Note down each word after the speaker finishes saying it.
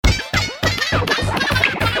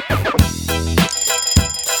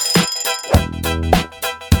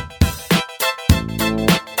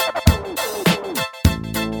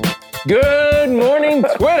Good morning,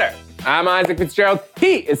 Twitter. I'm Isaac Fitzgerald.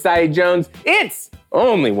 He is Saeed Jones. It's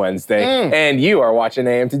only Wednesday, and you are watching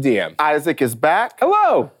AM to DM. Isaac is back.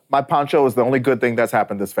 Hello. My poncho is the only good thing that's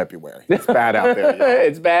happened this February. It's bad out there, y'all.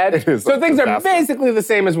 It's bad? It is so things are disaster. basically the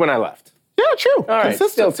same as when I left. Yeah, true. All right,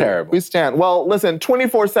 still terrible. We stand. Well, listen,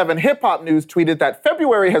 24/7 Hip Hop News tweeted that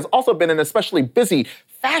February has also been an especially busy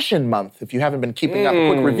fashion month. If you haven't been keeping up,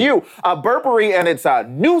 a quick review. Burberry and its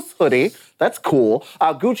Noose hoodie. That's cool.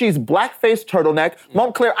 Gucci's blackface turtleneck.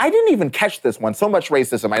 Montclair, I didn't even catch this one. So much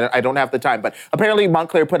racism. I don't have the time. But apparently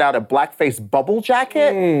Montclair put out a blackface bubble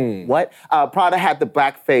jacket. What? Prada had the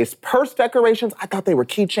blackface purse decorations. I thought they were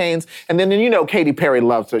keychains. And then you know Katy Perry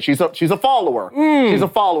loves it. She's a follower. She's a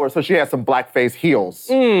follower, so she has some blackface heels.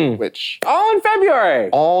 Which... All in February.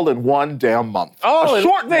 all in one damn month. Oh, a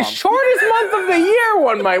short the month. shortest month of the year,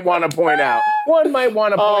 one might want to point out.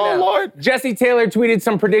 Oh, Lord. Jesse Taylor tweeted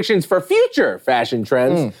some predictions for future fashion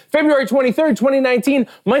trends. February 23rd, 2019,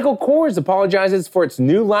 Michael Kors apologizes for its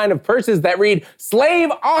new line of purses that read slave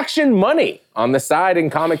auction money on the side in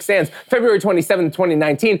Comic Sans. February 27th,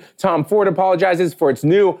 2019, Tom Ford apologizes for its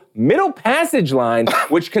new Middle Passage line,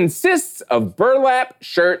 which consists of burlap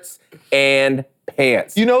shirts and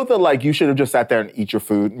pants. You know the you should have just sat there and eat your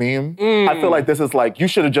food meme? I feel like this is you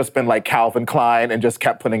should have just been like Calvin Klein and just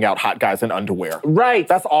kept putting out hot guys in underwear. Right.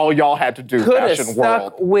 That's all y'all had to do, Could have fashion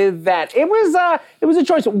stuck world. with that. It was a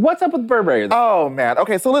choice. What's up with Burberry? Oh, man.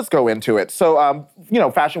 Okay, so let's go into it. So,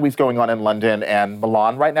 Fashion Week's going on in London and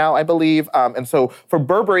Milan right now, I believe. And so for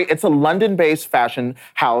Burberry, it's a London-based fashion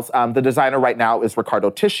house. The designer right now is Riccardo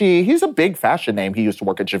Tisci. He's a big fashion name. He used to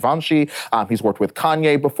work at Givenchy. He's worked with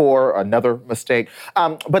Kanye before, another mistake.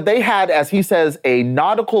 But they had, as he says, a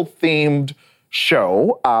nautical-themed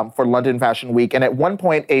show for London Fashion Week. And at one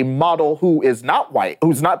point, a model who's not black,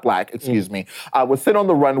 would sit on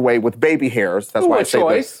the runway with baby hairs. That's why I say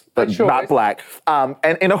choice. but not black.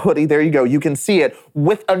 And in a hoodie, there you go. You can see it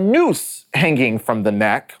with a noose hanging from the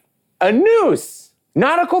neck. A noose.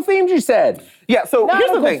 Nautical themed, you said. Yeah, so here's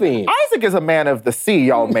the Nautical thing. theme. Isaac is a man of the sea,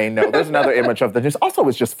 y'all may know. There's another image of the noose. Also,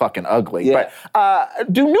 it's just fucking ugly. Yeah.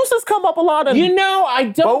 But do nooses come up a lot? I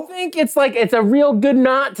don't think it's a real good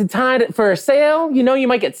knot to tie it for a sail. You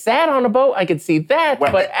might get sad on a boat. I could see that,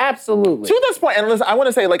 but absolutely. To this point, and listen, I want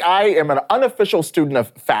to say, I am an unofficial student of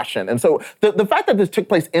fashion. And so the fact that this took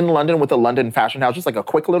place in London with the London Fashion House, just a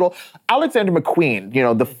quick little, Alexander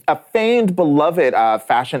McQueen, a famed, beloved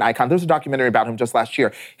fashion icon. There's a documentary about him just last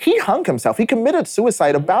year. He hung himself. He committed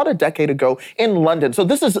suicide about a decade ago in London. So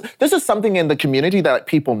this is something in the community that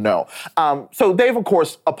people know. So they've, of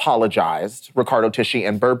course, apologized, Riccardo Tisci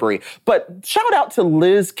and Burberry. But shout out to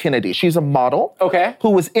Liz Kennedy. She's a model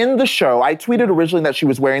who was in the show. I tweeted originally that she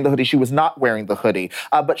was wearing the hoodie. She was not wearing the hoodie.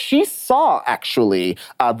 But she saw, actually,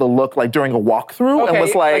 the look during a walkthrough and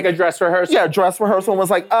was like... Like a dress rehearsal? Yeah, dress rehearsal, and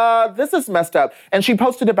was like, this is messed up. And she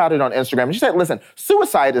posted about it on Instagram. And she said, listen,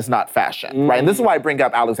 suicide is not fashion, right? And this is why I bring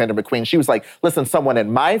up Alexander McQueen. She was like, listen, someone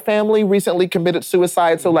in my family recently committed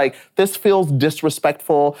suicide, so this feels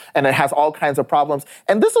disrespectful and it has all kinds of problems.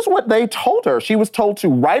 And this is what they told her. She was told to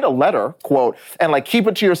write a letter, quote, and keep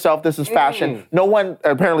it to yourself. This is fashion. No one,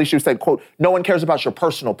 apparently she said, quote, no one cares about your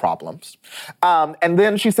personal problems. And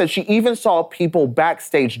then she said she even saw people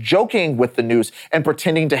backstage joking with the noose and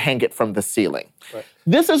pretending to hang it from the ceiling. Right.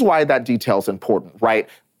 This is why that detail's important, right?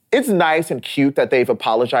 It's nice and cute that they've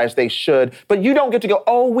apologized. They should. But you don't get to go,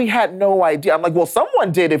 oh, we had no idea. I'm like, well,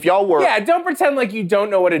 someone did if y'all were... Yeah, don't pretend like you don't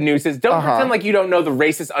know what a noose is. Don't pretend like you don't know the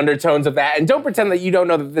racist undertones of that. And don't pretend that you don't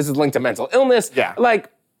know that this is linked to mental illness. Yeah.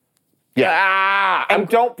 And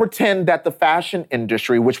don't pretend that the fashion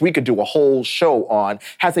industry, which we could do a whole show on,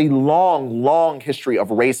 has a long, long history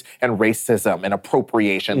of race and racism and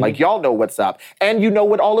appropriation. Y'all know what's up. And you know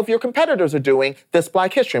what all of your competitors are doing this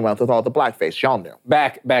Black History Month with all the blackface. Y'all knew.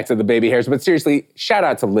 Back to the baby hairs. But seriously, shout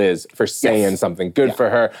out to Liz for saying something good for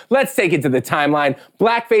her. Let's take it to the timeline.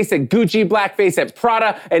 Blackface at Gucci, blackface at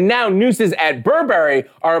Prada, and now nooses at Burberry.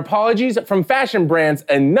 Are apologies from fashion brands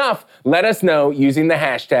enough? Let us know using the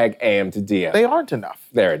hashtag AM2DM. They aren't enough.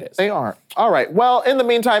 There it is. They aren't. All right. Well, in the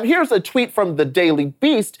meantime, here's a tweet from the Daily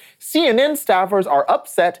Beast. CNN staffers are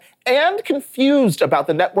upset and confused about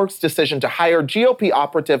the network's decision to hire GOP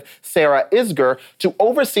operative Sarah Isgur to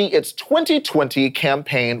oversee its 2020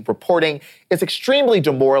 campaign reporting. It's extremely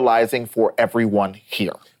demoralizing for everyone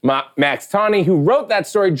here. Max Tawney, who wrote that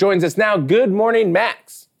story, joins us now. Good morning,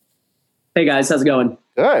 Max. Hey, guys. How's it going?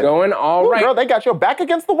 Good. Going all right. Girl, they got your back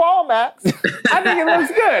against the wall, Max. I think it looks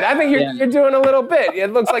good. I think you're doing a little bit.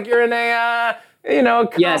 It looks like you're in a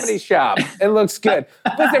comedy shop. It looks good.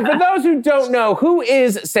 Listen, for those who don't know, who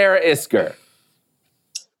is Sarah Isgur?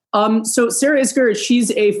 So Sarah Isker,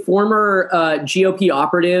 she's a former GOP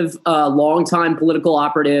operative, longtime political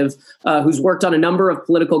operative, who's worked on a number of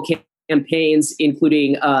political campaigns,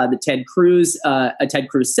 including the Ted Cruz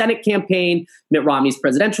Senate campaign, Mitt Romney's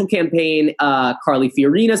presidential campaign, Carly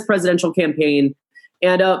Fiorina's presidential campaign.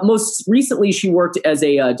 And most recently, she worked as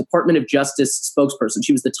a Department of Justice spokesperson.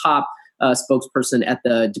 She was the top spokesperson at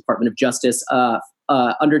the Department of Justice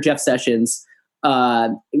under Jeff Sessions,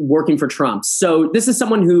 working for Trump. So this is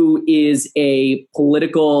someone who is a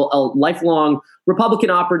lifelong Republican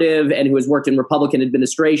operative and who has worked in Republican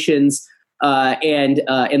administrations and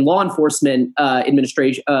law enforcement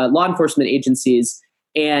agencies,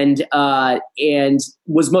 and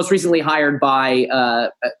was most recently hired by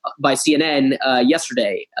CNN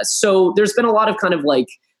yesterday. So there's been a lot of kind of like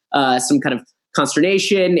some kind of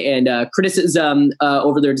consternation and criticism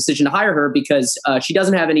over their decision to hire her because she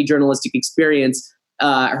doesn't have any journalistic experience.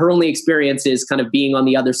 Her only experience is kind of being on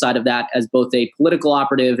the other side of that as both a political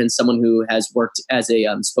operative and someone who has worked as a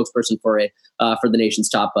spokesperson for the nation's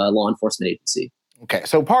top law enforcement agency. Okay,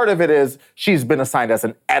 so part of it is she's been assigned as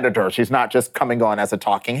an editor. She's not just coming on as a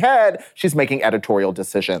talking head. She's making editorial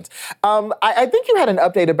decisions. I think you had an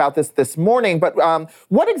update about this morning, but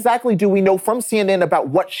what exactly do we know from CNN about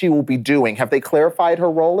what she will be doing? Have they clarified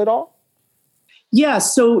her role at all? Yeah,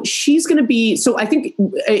 so she's going to be. So I think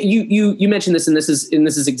you mentioned this, and this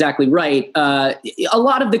is exactly right. A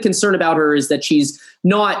lot of the concern about her is that she's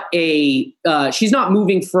not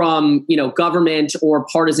moving from government or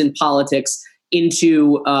partisan politics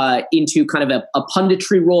into kind of a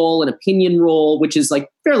punditry role, an opinion role, which is like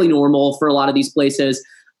fairly normal for a lot of these places.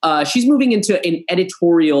 She's moving into an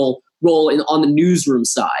editorial role on the newsroom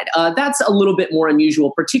side. That's a little bit more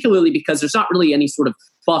unusual, particularly because there's not really any sort of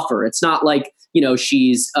buffer. It's not like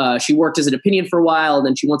she worked as an opinion for a while and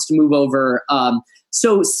then she wants to move over.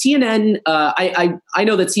 So CNN, I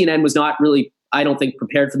know that CNN was not really, I don't think,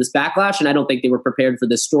 prepared for this backlash, and I don't think they were prepared for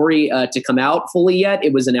this story to come out fully yet.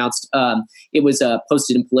 It was announced, it was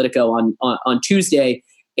posted in Politico on Tuesday,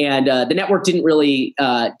 and the network didn't really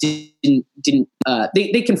they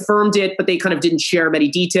confirmed it, but they kind of didn't share many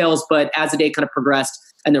details. But as the day kind of progressed,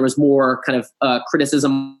 and there was more kind of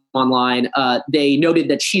criticism online, they noted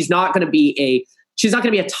that she's not going to be a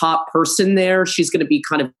top person there. She's going to be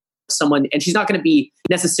kind of someone, and she's not going to be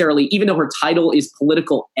necessarily, even though her title is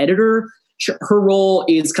political editor, her role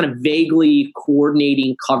is kind of vaguely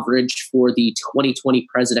coordinating coverage for the 2020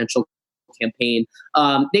 presidential campaign.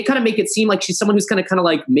 They kind of make it seem like she's someone who's kind of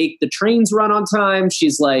like make the trains run on time.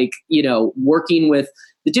 She's like, working with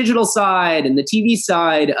the digital side and the TV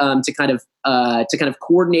side to kind of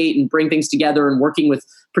coordinate and bring things together, and working with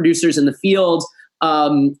producers in the field.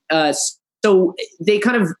 So they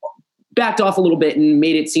kind of backed off a little bit and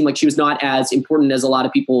made it seem like she was not as important as a lot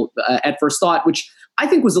of people at first thought, which I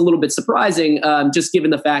think was a little bit surprising, just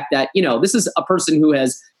given the fact that, this is a person who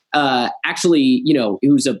has actually,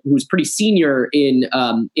 who's pretty senior in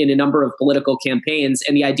a number of political campaigns,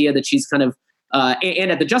 and the idea that she's kind of,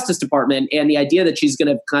 and at the Justice Department, and the idea that she's going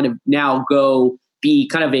to kind of now go be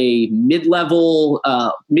kind of a mid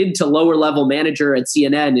to lower level manager at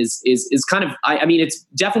CNN is kind of, I mean, it's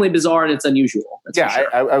definitely bizarre and it's unusual. That's for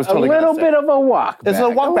sure. I was totally a little bit of a walk back. It's a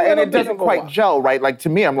walk back, and it doesn't quite gel, right? Like, to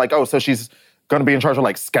me, I'm like, oh, so she's going to be in charge of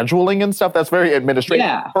like scheduling and stuff. That's very administrative.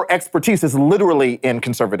 Yeah. Her expertise is literally in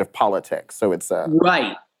conservative politics. So it's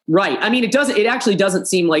Right. I mean, it actually doesn't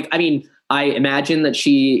seem like, I mean, I imagine that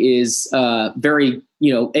she is very,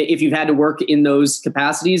 if you've had to work in those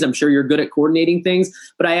capacities, I'm sure you're good at coordinating things.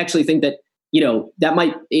 But I actually think that,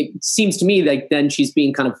 it seems to me like then she's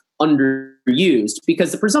being kind of underused,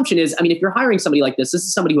 because the presumption is, I mean, if you're hiring somebody like this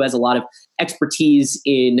is somebody who has a lot of expertise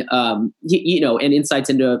in, and insights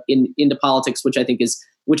into politics, which I think is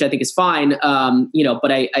fine.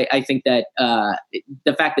 But I think that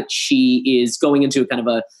the fact that she is going into a kind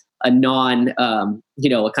of a non, a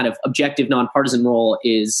kind of objective, nonpartisan role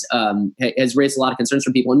has raised a lot of concerns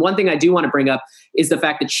from people. And one thing I do want to bring up is the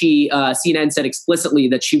fact that CNN said explicitly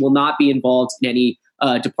that she will not be involved in any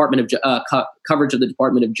Department of coverage of the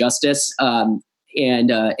Department of Justice, and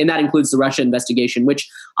that includes the Russia investigation, which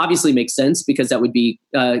obviously makes sense because that would be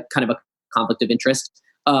kind of a conflict of interest.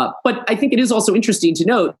 But I think it is also interesting to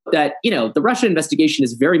note that, the Russia investigation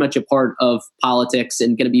is very much a part of politics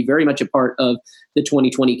and going to be very much a part of the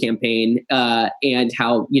 2020 campaign, and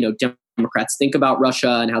how, Democrats think about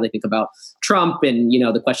Russia and how they think about Trump, and,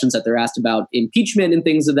 the questions that they're asked about impeachment and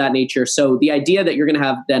things of that nature. So the idea that you're going to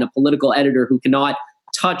have then a political editor who cannot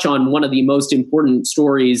touch on one of the most important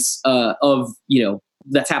stories of,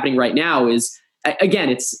 that's happening right now is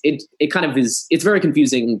again, it kind of is, it's very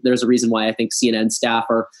confusing. There's a reason why I think CNN staff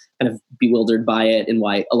are kind of bewildered by it and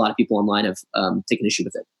why a lot of people online have taken issue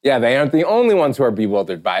with it. Yeah, they aren't the only ones who are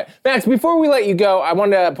bewildered by it. Max, before we let you go, I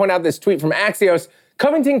wanted to point out this tweet from Axios.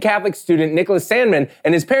 Covington Catholic student Nicholas Sandman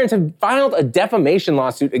and his parents have filed a defamation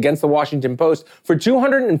lawsuit against the Washington Post for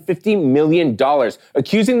 $250 million,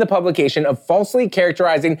 accusing the publication of falsely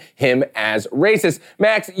characterizing him as racist.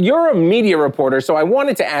 Max, you're a media reporter, so I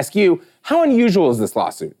wanted to ask you, how unusual is this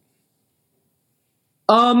lawsuit?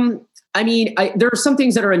 I mean, there are some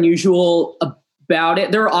things that are unusual about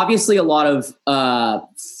it. There are obviously a lot of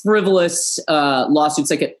frivolous lawsuits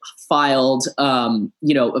that get filed.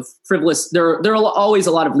 Frivolous. There are always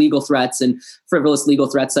a lot of legal threats and frivolous legal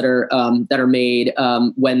threats that are made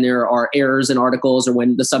when there are errors in articles or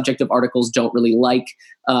when the subject of articles don't really like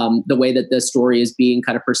the way that the story is being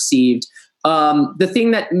kind of perceived. The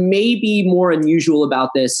thing that may be more unusual about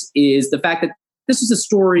this is the fact that this was a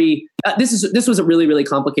story. This was a really, really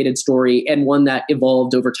complicated story and one that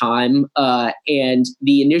evolved over time. And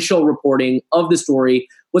the initial reporting of the story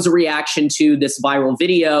was a reaction to this viral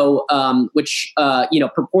video, which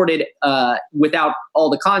purported without all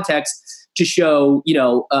the context to show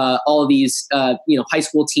all of these high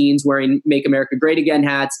school teens wearing "Make America Great Again"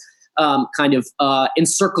 hats, kind of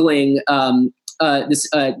encircling this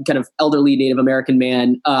kind of elderly Native American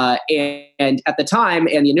man. And at the time,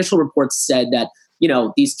 and the initial reports said that,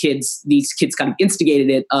 these kids kind of instigated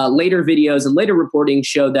it. Later videos and later reporting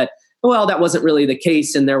showed that, well, that wasn't really the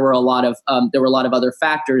case. And there were a lot of other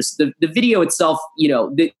factors. The video itself,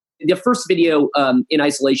 the first video in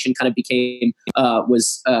isolation kind of became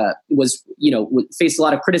faced a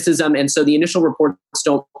lot of criticism, and so the initial reports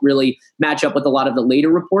don't really match up with a lot of the later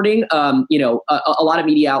reporting. A lot of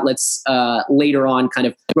media outlets later on kind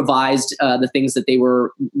of revised the things that they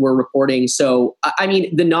were reporting. So I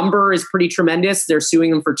mean, the number is pretty tremendous. They're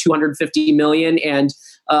suing them for $250 million, and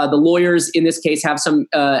the lawyers in this case have some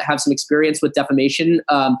experience with defamation,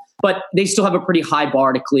 but they still have a pretty high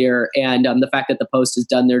bar to clear. And the fact that the Post has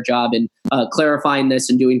done their job in clarifying this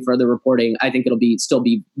and doing further reporting, I think it'll still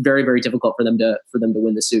be very, very difficult for them to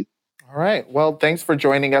win the suit. All right. Well, thanks for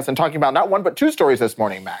joining us and talking about not one but two stories this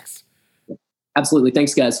morning, Max. Absolutely.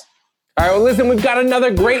 Thanks, guys. All right, well, listen, we've got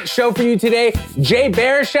another great show for you today. Jay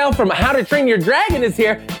Baruchel from How to Train Your Dragon is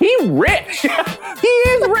here. He's rich. He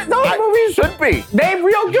is rich. Those movies should be. They're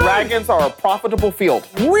real good. Dragons are a profitable field.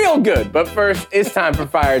 Real good. But first, it's time for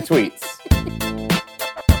Fire Tweets.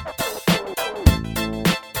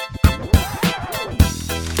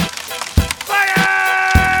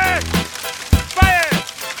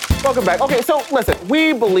 Welcome back. Okay, so listen,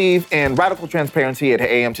 we believe in radical transparency at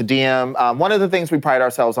AM to DM. One of the things we pride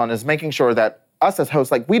ourselves on is making sure that us as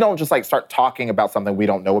hosts, we don't just start talking about something we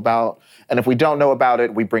don't know about. And if we don't know about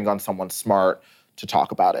it, we bring on someone smart to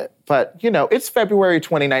talk about it. But, it's February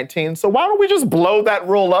 2019, so why don't we just blow that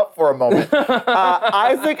rule up for a moment?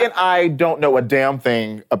 Isaac and I don't know a damn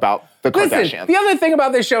thing about the Kardashians. Listen, the other thing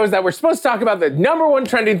about this show is that we're supposed to talk about the number one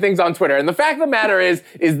trending things on Twitter. And the fact of the matter is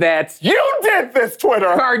that you did this, Twitter.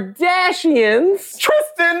 Kardashians.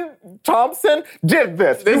 Tristan Thompson did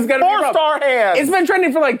this. This is going to be 4-star hands. It's been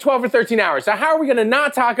trending for 12 or 13 hours. So how are we going to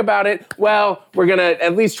not talk about it? Well, we're going to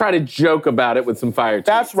at least try to joke about it with some fire tweets.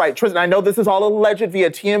 That's right, Tristan. I know this is all alleged via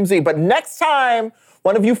TMZ, but next time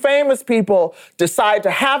one of you famous people decide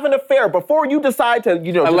to have an affair, before you decide to,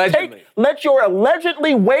 let your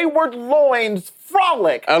allegedly wayward loins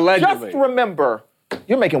frolic. Allegedly. Just remember,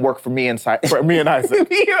 you're making work for me and Isaac.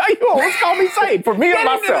 You always call me Said. For me and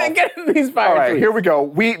myself. Get into these fire tweets. All right, here we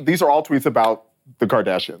go. These are all tweets about the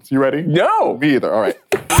Kardashians. You ready? No. Me either. All right.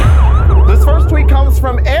 This first tweet comes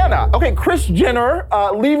from Anna. Okay, Kris Jenner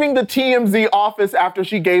leaving the TMZ office after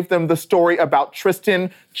she gave them the story about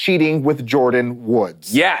Tristan cheating with Jordyn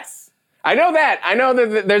Woods. Yes. I know that. I know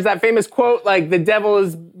that there's that famous quote, the devil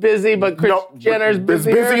is busy, but Kris Jenner's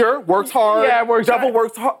busier. Works hard. Yeah, works hard. Devil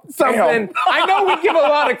works hard. Something. I know we give a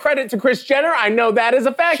lot of credit to Kris Jenner. I know that is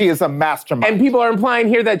a fact. She is a mastermind. And people are implying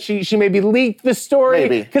here that she maybe leaked the story.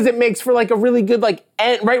 Maybe. Because it makes for a really good,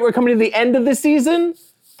 end, right? We're coming to the end of the season.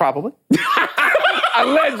 Probably.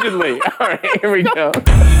 Allegedly. All right, here we go.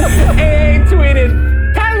 AA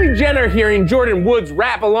tweeted, Kylie Jenner hearing Jordyn Woods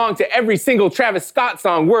rap along to every single Travis Scott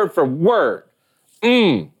song word for word.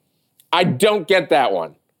 I don't get that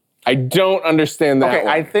one. I don't understand that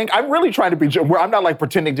one. I think, I'm really trying to be, I'm not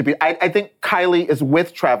pretending to be, I think Kylie is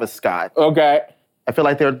with Travis Scott. Okay. I feel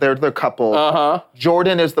like they're the couple. Uh-huh.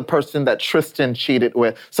 Jordyn is the person that Tristan cheated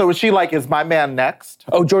with. So is she is my man next?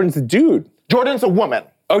 Oh, Jordan's a dude. Jordyn's a woman.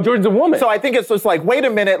 Oh, Jordan's a woman. So I think it's just like, wait a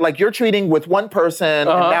minute, like you're treating with one person, and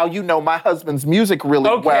now you know my husband's music really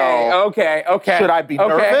well. Okay. Should I be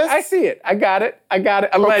nervous? I see it. I got it.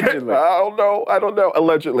 Allegedly. Okay. I don't know.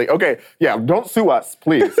 Allegedly. Okay. Yeah, don't sue us,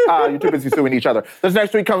 please. You're too busy suing each other. This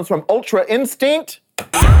next tweet comes from Ultra Instinct.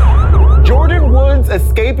 Jordyn Woods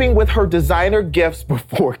escaping with her designer gifts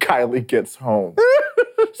before Kylie gets home.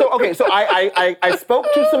 So I spoke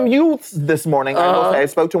to some youths this morning. I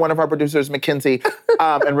spoke to one of our producers, Mackenzie,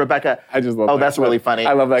 and Rebecca. I just love that. Oh, that's really funny.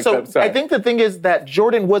 I love that clip. Sorry. I think the thing is that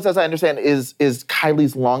Jordyn Woods, as I understand, is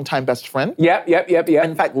Kylie's longtime best friend. Yep.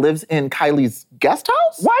 In fact, lives in Kylie's guest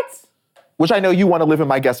house. What? Which I know you want to live in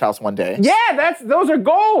my guest house one day. Yeah, those are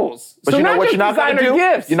goals. But so you know what you're not going to do?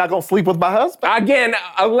 Gifts. You're not going to sleep with my husband. Again,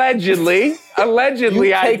 allegedly, You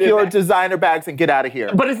I take did your that. designer bags and get out of here.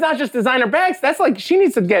 But it's not just designer bags. That's like she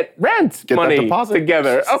needs to get rent Get that money deposit.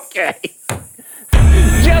 together. Okay.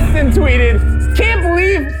 Justin tweeted, can't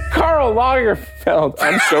believe Karl Lagerfeld.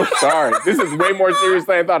 I'm so sorry. This is way more serious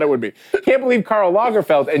than I thought it would be. Can't believe Karl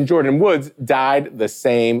Lagerfeld and Jordyn Woods died the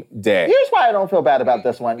same day. Here's why I don't feel bad about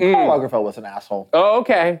this one. Karl Lagerfeld was an asshole. Oh,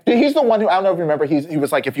 okay. He's the one who, I don't know if you remember, he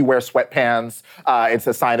was like, if you wear sweatpants, it's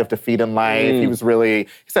a sign of defeat in life. He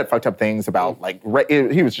said fucked up things about, like,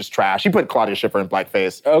 he was just trash. He put Claudia Schiffer in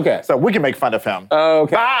blackface. Okay. So we can make fun of him.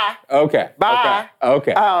 Okay. Bye. Okay. Bye.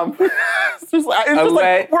 Okay. It's just like,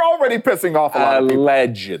 we're already pissing off a lot of people.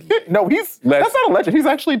 Allegedly. No, that's not alleged. He's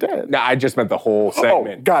actually dead. No, I just meant the whole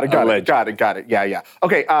segment. Oh, got it. Alleged. Yeah.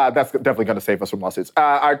 Okay, that's definitely going to save us from lawsuits.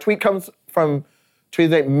 Our tweet comes from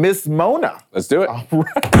Tuesday, Miss Mona. Let's do it.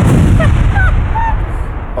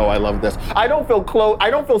 Oh, I love this. I don't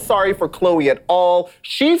feel sorry for Chloe at all.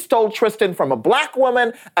 She stole Tristan from a black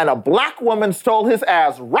woman, and a black woman stole his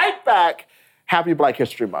ass right back. Happy Black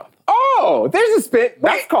History Month. Oh, there's a spit.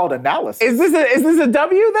 That's called analysis. Is this a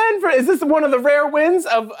W then? Is this one of the rare wins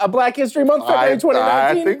of a Black History Month, February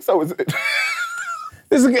 2019? I think so.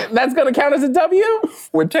 That's going to count as a W?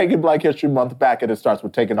 We're taking Black History Month back, and it starts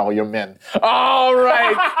with taking all your men. All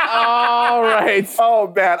right.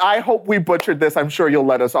 Oh, man, I hope we butchered this. I'm sure you'll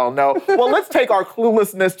let us all know. Well, let's take our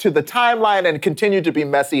cluelessness to the timeline and continue to be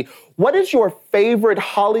messy. What is your favorite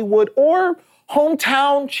Hollywood or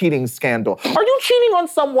hometown cheating scandal? Are you cheating on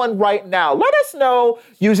someone right now? Let us know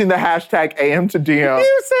using the hashtag AM2DM.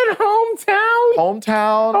 You said hometown?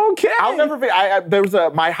 Hometown. Okay. I'll never forget. There was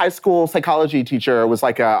my high school psychology teacher was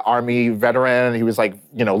like an Army veteran. And he was like,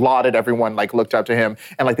 lauded. Everyone like looked up to him.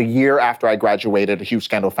 And like the year after I graduated, a huge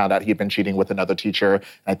scandal found out he'd been cheating with another teacher. And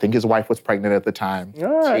I think his wife was pregnant at the time.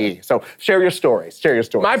 All right. Gee. So share your stories.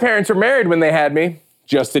 My parents were married when they had me.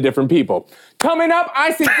 Just to different people. Coming up,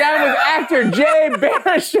 I sit down with actor Jay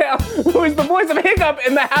Baruchel, who is the voice of Hiccup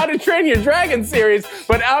in the How to Train Your Dragon series.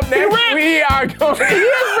 But up next, we are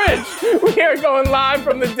going live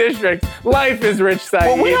from the district. Life is rich,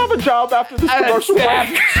 Saeed. Will we have a job after this commercial break?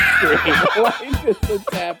 Life is a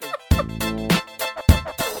tapestry.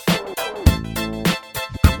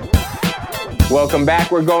 Welcome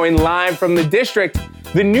back. We're going live from the district.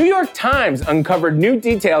 The New York Times uncovered new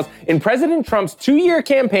details in President Trump's 2-year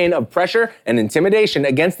campaign of pressure and intimidation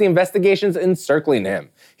against the investigations encircling him.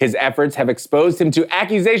 His efforts have exposed him to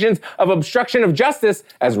accusations of obstruction of justice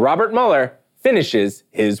as Robert Mueller finishes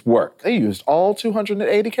his work. They used all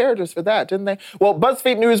 280 characters for that, didn't they? Well,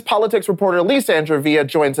 BuzzFeed News politics reporter Lisa Andravia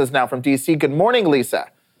joins us now from D.C. Good morning,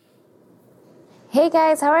 Lisa. Hey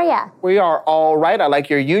guys, how are ya? We are all right. I like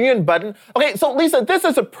your union button. Okay, so Lisa, this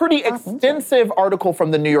is a pretty extensive article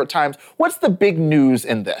from the New York Times. What's the big news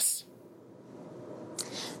in this?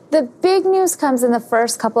 The big news comes in the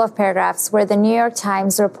first couple of paragraphs where the New York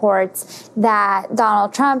Times reports that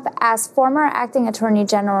Donald Trump asked former acting Attorney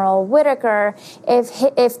General Whitaker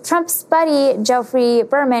if Trump's buddy, Geoffrey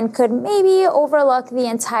Berman, could maybe overlook the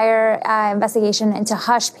entire investigation into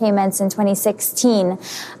hush payments in 2016,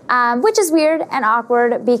 which is weird and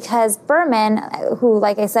awkward because Berman, who,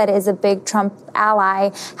 like I said, is a big Trump ally,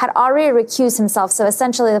 had already recused himself. So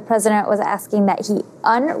essentially the president was asking that he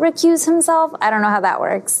unrecuse himself. I don't know how that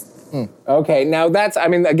works. Okay, now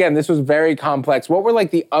again, this was very complex. What were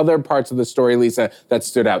like the other parts of the story, Lisa, that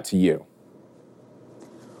stood out to you?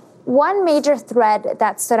 One major thread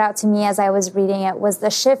that stood out to me as I was reading it was the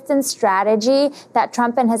shift in strategy that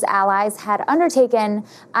Trump and his allies had undertaken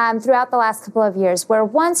throughout the last couple of years, where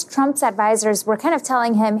once Trump's advisors were kind of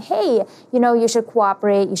telling him, hey, you should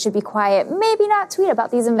cooperate, you should be quiet, maybe not tweet about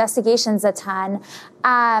these investigations a ton.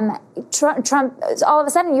 Trump, all of a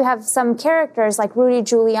sudden you have some characters like Rudy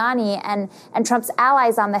Giuliani and Trump's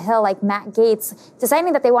allies on the Hill like Matt Gaetz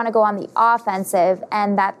deciding that they want to go on the offensive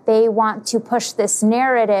and that they want to push this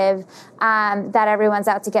narrative that everyone's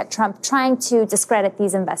out to get Trump, trying to discredit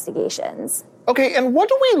these investigations. Okay, and what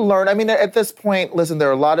do we learn? I mean, at this point, listen, there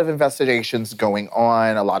are a lot of investigations going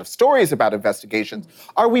on, a lot of stories about investigations.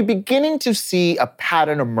 Are we beginning to see a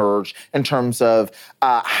pattern emerge in terms of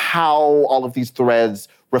how all of these threads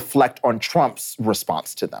reflect on Trump's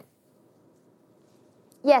response to them?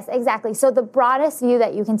 Yes, exactly. So the broadest view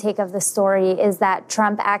that you can take of the story is that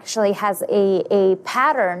Trump actually has a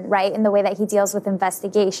pattern, right, in the way that he deals with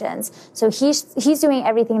investigations. So he's doing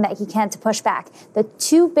everything that he can to push back. The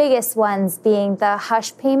two biggest ones being the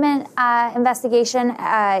hush payment investigation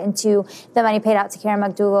into the money paid out to Karen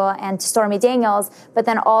McDougal and to Stormy Daniels, but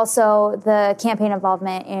then also the campaign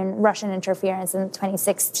involvement in Russian interference in the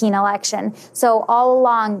 2016 election. So all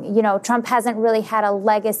along, Trump hasn't really had a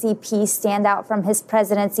legacy piece stand out from his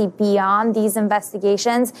presidency beyond these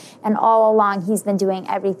investigations, and all along he's been doing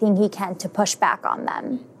everything he can to push back on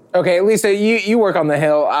them. Okay, Lisa, you work on the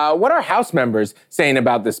Hill. What are House members saying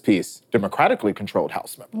about this piece? Democratically controlled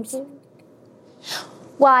House members.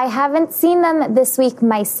 Well, I haven't seen them this week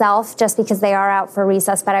myself just because they are out for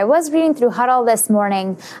recess, but I was reading through Huddle this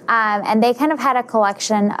morning, and they kind of had a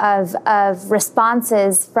collection of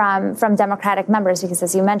responses from Democratic members because,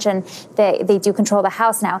 as you mentioned, they do control the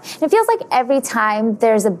House now. And it feels like every time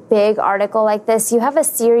there's a big article like this, you have a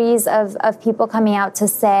series of people coming out to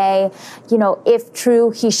say, if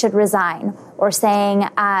true, he should resign, or saying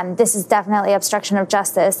this is definitely obstruction of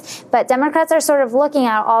justice. But Democrats are sort of looking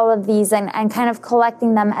at all of these and kind of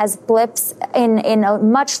collecting them as blips in a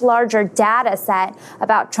much larger data set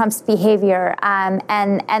about Trump's behavior.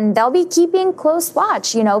 And they'll be keeping close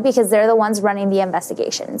watch, because they're the ones running the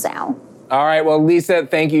investigations now. All right, well, Lisa,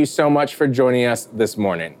 thank you so much for joining us this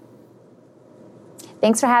morning.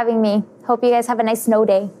 Thanks for having me. Hope you guys have a nice snow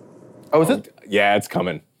day. Oh, is it? Yeah, it's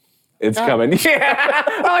coming. It's coming. Yeah.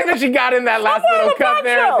 I like that she got in that last little cut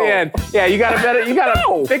there at the end. Yeah, you got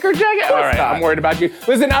a thicker jacket? All right, I'm worried about you.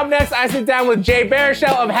 Listen, up next, I sit down with Jay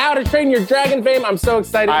Baruchel of How to Train Your Dragon fame. I'm so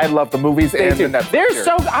excited. I love the movies and the Netflix.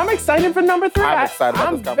 I'm excited for number 3. I'm excited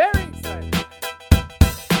about this. I'm very excited.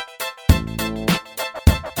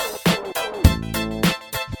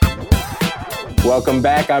 Welcome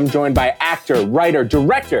back. I'm joined by actor, writer,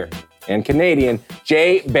 director, and Canadian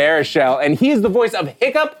Jay Baruchel, and he is the voice of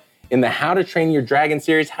Hiccup in the How to Train Your Dragon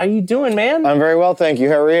series. How you doing, man? I'm very well, thank you.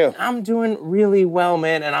 How are you? I'm doing really well,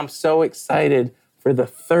 man, and I'm so excited for the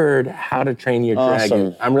third How to Train Your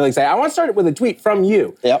Dragon. I'm really excited. I want to start with a tweet from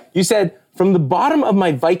you. Yep. You said, "From the bottom of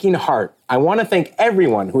my Viking heart, I want to thank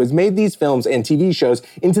everyone who has made these films and TV shows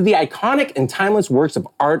into the iconic and timeless works of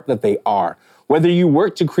art that they are. Whether you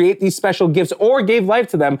worked to create these special gifts or gave life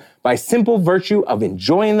to them by simple virtue of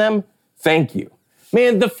enjoying them, thank you."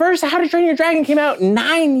 Man, the first How to Train Your Dragon came out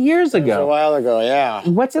 9 years ago. It was a while ago, yeah.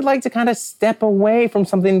 What's it like to kind of step away from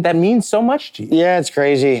something that means so much to you? Yeah, it's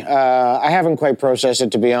crazy. I haven't quite processed it,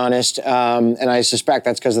 to be honest. And I suspect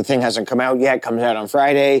that's because the thing hasn't come out yet. It comes out on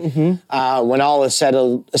Friday. Mm-hmm. When all is said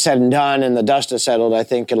and done and the dust is settled, I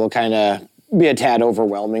think it'll kind of be a tad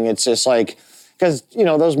overwhelming. It's just like, because,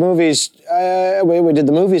 those movies, we did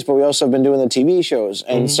the movies, but we also have been doing the TV shows.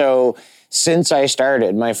 And so since I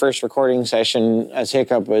started, my first recording session as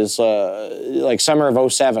Hiccup was like summer of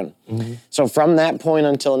 2007. Mm-hmm. So from that point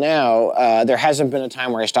until now, there hasn't been a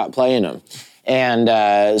time where I stopped playing them. And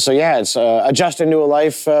it's adjusting to a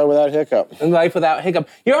life without Hiccup. A life without Hiccup.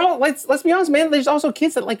 Let's be honest, man, there's also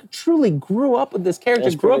kids that truly grew up with this character,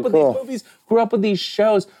 grew up with these movies, grew up with these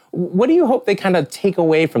shows. What do you hope they kind of take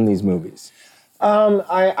away from these movies?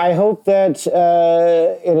 I hope that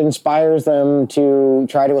it inspires them to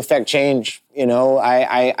try to affect change. I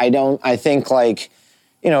think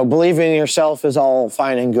believing in yourself is all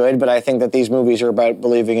fine and good, but I think that these movies are about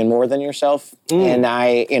believing in more than yourself. And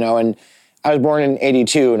I was born in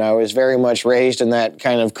 82, and I was very much raised in that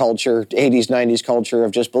kind of culture, 80s, 90s culture of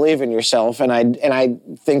just believe in yourself. And I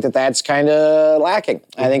think that that's kind of lacking.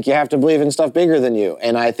 I think you have to believe in stuff bigger than you.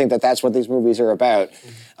 And I think that that's what these movies are about.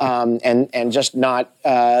 And just not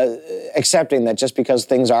accepting that just because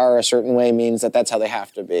things are a certain way means that that's how they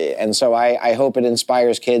have to be. And so I hope it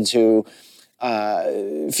inspires kids who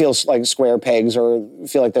feel like square pegs or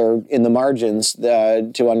feel like they're in the margins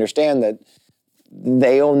to understand that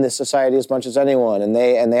they own this society as much as anyone, and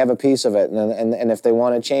they have a piece of it, and if they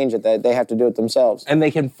want to change it, they have to do it themselves. And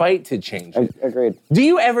they can fight to change it. Agreed. Do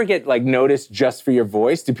you ever get like noticed just for your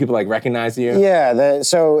voice? Do people like recognize you? Yeah,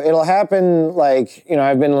 so it'll happen like,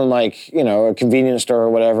 I've been in like, a convenience store or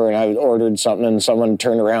whatever, and I ordered something and someone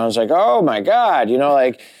turned around and was like, oh my God,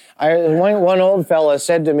 one old fella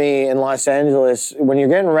said to me in Los Angeles, when you're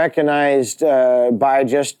getting recognized by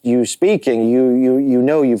just you speaking, you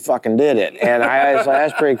know you fucking did it. And I was like,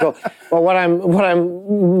 that's pretty cool. But what I'm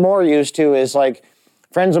more used to is like,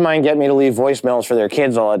 friends of mine get me to leave voicemails for their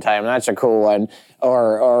kids all the time. That's a cool one.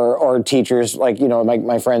 Or teachers, like,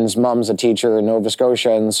 my friend's mom's a teacher in Nova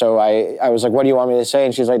Scotia. And so I was like, what do you want me to say?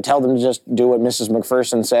 And she's like, tell them to just do what Mrs.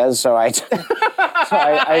 McPherson says. So I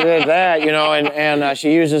did that, and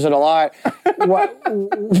she uses it a lot.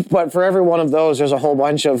 But for every one of those, there's a whole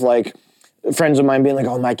bunch of like friends of mine being like,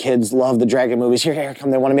 oh, my kids love the Dragon movies. Here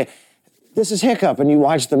come, they want to make, this is Hiccup. And you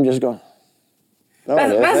watch them just go, no,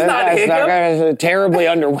 that's not Hiccup. That's terribly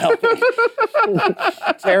underwhelming.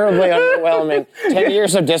 Terribly underwhelming. 10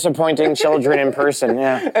 years of disappointing children in person,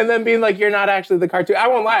 yeah. And then being like, you're not actually the cartoon. I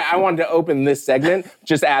won't lie, I wanted to open this segment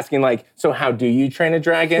just asking like, so how do you train a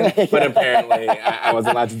dragon? But apparently I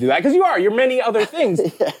wasn't allowed to do that. Because you're many other things.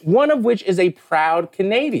 One of which is a proud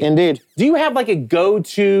Canadian. Indeed. Do you have like a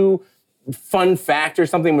go-to fun fact or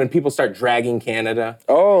something when people start dragging Canada?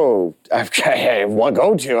 Oh, I've got what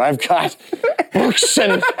go-to? I've got books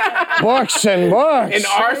and books. An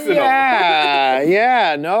arsenal.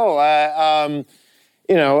 Yeah. No. I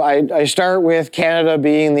start with Canada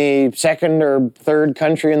being the second or third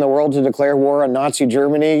country in the world to declare war on Nazi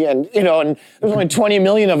Germany, and and there's only 20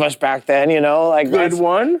 million of us back then. Good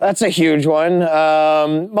one. That's a huge one.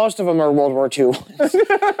 Most of them are World War II ones.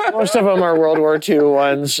 Most of them are World War II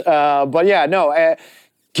ones. But yeah, no.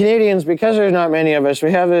 Canadians, because there's not many of us, we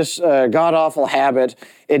have this god-awful habit.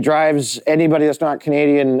 It drives anybody that's not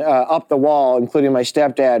Canadian up the wall, including my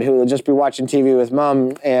stepdad, who will just be watching TV with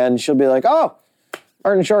Mom, and she'll be like, oh,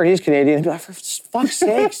 Martin Short, he's Canadian. He'd be like, for fuck's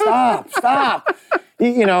sake, stop.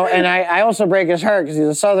 And I also break his heart because he's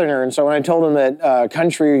a Southerner, and so when I told him that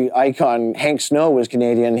country icon Hank Snow was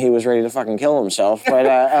Canadian, he was ready to fucking kill himself. But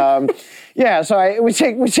yeah, so we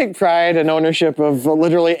take pride and ownership of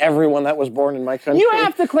literally everyone that was born in my country. You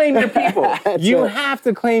have to claim your people. Have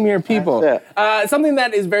to claim your people. Something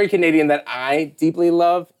that is very Canadian that I deeply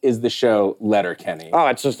love is the show Letterkenny. Oh,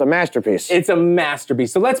 it's just a masterpiece. It's a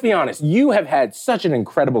masterpiece. So let's be honest. You have had such an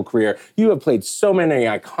incredible career. You have played so many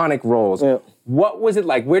iconic roles. Yeah. What was it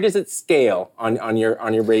like? Where does it scale on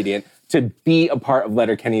your Radiant to be a part of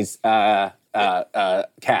Letterkenny's cast?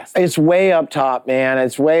 It's way up top, man.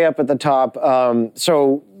 It's way up at the top.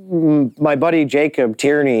 So my buddy Jacob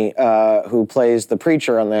Tierney, who plays the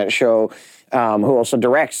preacher on that show, who also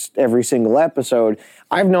directs every single episode,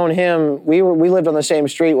 I've known him. We lived on the same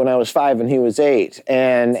street when I was 5 and he was 8,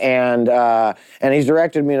 and he's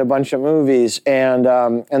directed me in a bunch of movies. And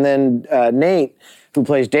then Nate, who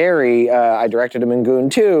plays Derry, I directed him in Goon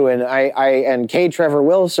 2, and K. Trevor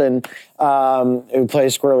Wilson, who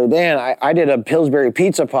plays Squirrely Dan, I did a Pillsbury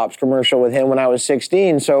Pizza Pops commercial with him when I was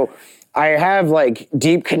 16, so I have like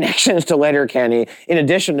deep connections to Letterkenny in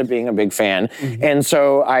addition to being a big fan. Mm-hmm. And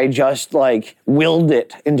so I just like willed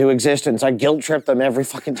it into existence. I guilt tripped them every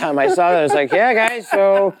fucking time I saw it. I was like, yeah, guys,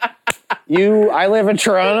 so I live in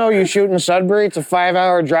Toronto, you shoot in Sudbury, it's a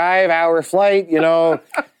 5-hour drive, hour flight,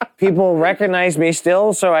 people recognize me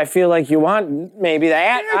still, so I feel like you want maybe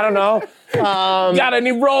that, I don't know. Got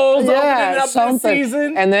any roles opening up this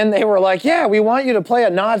season? And then they were like, yeah, we want you to play a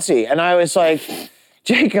Nazi. And I was like,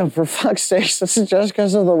 Jacob, for fuck's sake, this is just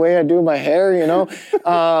because of the way I do my hair,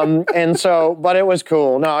 and so, but it was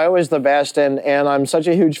cool. No, it was the best, and I'm such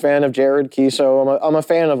a huge fan of Jared Keeso. I'm a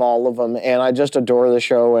fan of all of them, and I just adore the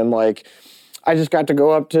show, and like, I just got to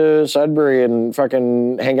go up to Sudbury and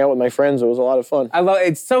fucking hang out with my friends. It was a lot of fun.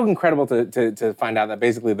 It's so incredible to find out that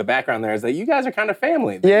basically the background there is that you guys are kind of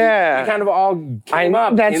family. Yeah. You kind of all came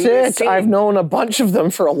up. That's it. I've known a bunch of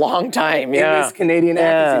them for a long time. Yeah. In this Canadian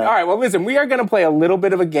acting scene. All right, well, listen, we are going to play a little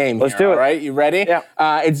bit of a game Let's do it. All right, you ready? Yeah.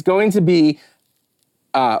 It's going to be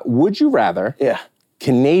Would You Rather? Yeah.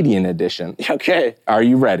 Canadian edition. Okay. Are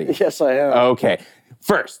you ready? Yes, I am. Okay.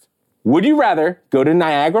 First, would you rather go to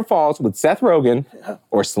Niagara Falls with Seth Rogen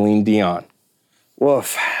or Celine Dion?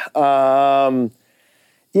 Woof.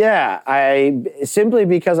 Yeah, simply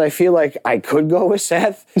because I feel like I could go with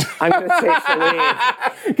Seth. I'm going to say Celine.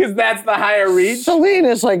 Because that's the higher reach? Celine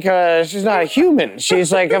is like, she's not a human. She's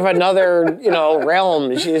like of another,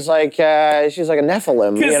 realm. She's like a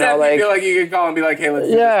Nephilim. Because Seth, you feel like you could call and be like, hey, let's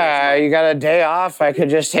do this. You got a day off. I could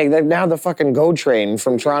just take that. Now the fucking GO train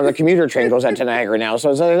from Toronto, the commuter train goes out to Niagara now. So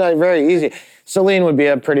it's not very easy. Celine would be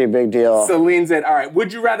a pretty big deal. Celine's it. All right.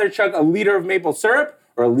 Would you rather chug a liter of maple syrup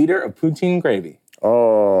or a liter of poutine gravy?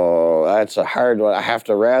 Oh, that's a hard one. I have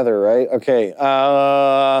to rather, right? Okay.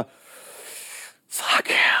 Fuck.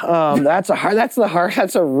 That's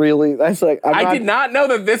like. I did not know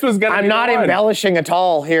that this was going to be I'm not embellishing at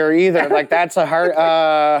all here either. Like, that's a hard.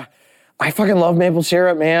 I fucking love maple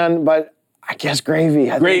syrup, man, but I guess gravy.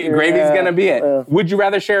 Gravy's going to be it. Would you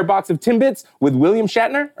rather share a box of Timbits with William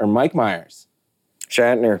Shatner or Mike Myers?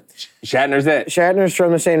 Shatner. Shatner's it. Shatner's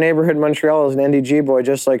from the same neighborhood in Montreal as an NDG boy,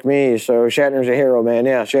 just like me. So Shatner's a hero, man.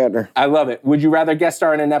 Yeah, Shatner. I love it. Would you rather guest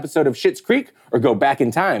star in an episode of Schitt's Creek or go back in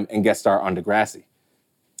time and guest star on Degrassi?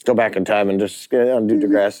 Go back in time and just do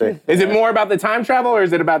Degrassi. Is it more about the time travel or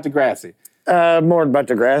is it about Degrassi? More about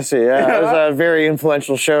Degrassi, yeah. It was a very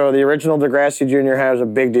influential show. The original Degrassi Junior High was a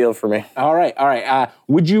big deal for me. All right.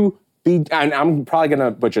 Would you be, and I'm probably going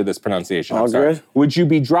to butcher this pronunciation. All good. Would you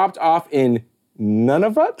be dropped off in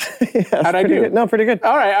Nunavut? Yeah, how'd I do? Good. No, pretty good.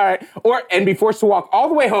 All right. And be forced to walk all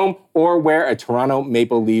the way home or wear a Toronto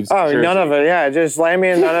Maple Leafs jersey. None of it, yeah. Just land me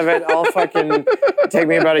in none of it. I'll fucking take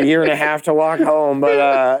me about a year and a half to walk home.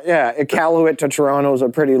 But Iqaluit to Toronto is a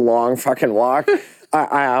pretty long fucking walk.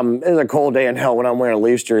 It's a cold day in hell when I'm wearing a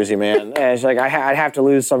Leafs jersey, man. It's like I'd have to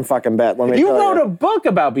lose some fucking bet. Let me you tell wrote you. a book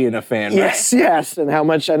about being a fan, right? Yes, and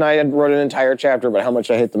I wrote an entire chapter about how much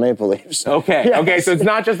I hate the Maple Leafs. Okay, so it's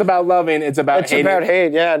not just about loving, it's about hating. It's about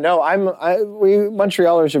hate, yeah. No, we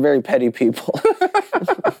Montrealers are very petty people.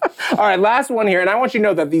 All right, last one here, and I want you to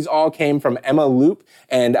know that these all came from Emma Loop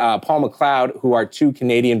and Paul McLeod, who are two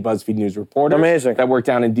Canadian BuzzFeed News reporters. Amazing. That work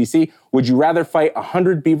down in D.C. Would you rather fight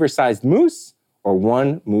 100 beaver-sized moose or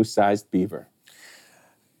one moose-sized beaver?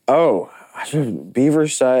 Oh,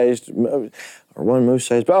 beaver-sized or one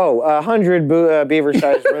moose-sized. 100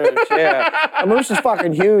 beaver-sized moose. Yeah, a moose is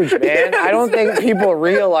fucking huge, man. I don't think people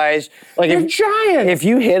realize They're giant. If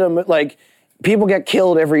you hit them, people get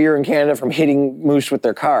killed every year in Canada from hitting moose with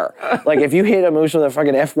their car. If you hit a moose with a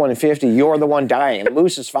fucking F-150, you're the one dying. The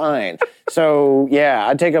moose is fine. So yeah,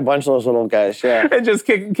 I'd take a bunch of those little guys. Yeah, and just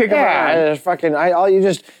kick them around. You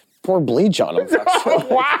just pour bleach on them.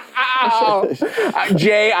 Wow!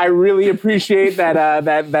 Jay, I really appreciate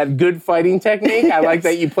that good fighting technique. I like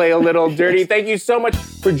that you play a little dirty. Thank you so much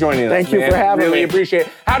for joining us. Thank you for having me. Really appreciate it.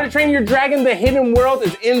 How to Train Your Dragon: The Hidden World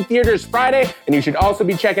is in theaters Friday, and you should also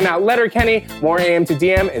be checking out Letterkenny. More AM to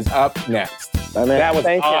DM is up next. That was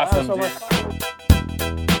awesome. So much fun.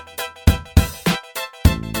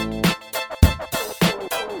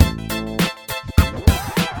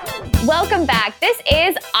 Welcome back. This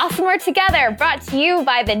is Awesomer Together, brought to you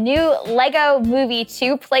by the new LEGO Movie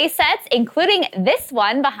 2 playsets, including this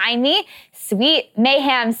one behind me, Sweet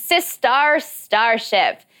Mayhem Sistar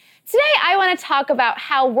Starship. Today, I want to talk about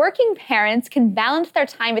how working parents can balance their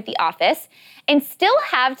time at the office and still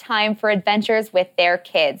have time for adventures with their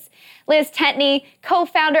kids. Liz Tentney,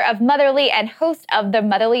 co-founder of Motherly and host of the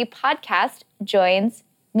Motherly podcast, joins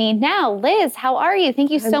me now. Liz, how are you?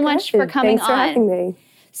 Thank you so much for coming on. Thanks for having me.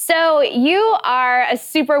 So you are a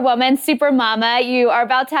superwoman, super mama. You are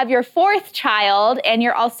about to have your 4th child, and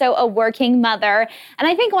you're also a working mother. And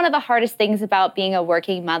I think one of the hardest things about being a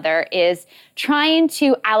working mother is trying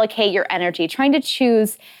to allocate your energy, trying to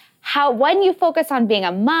choose when you focus on being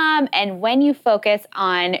a mom and when you focus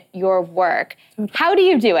on your work. How do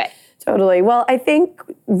you do it? Totally. Well, I think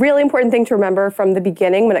really important thing to remember from the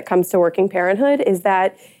beginning when it comes to working parenthood is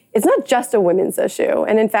that it's not just a women's issue.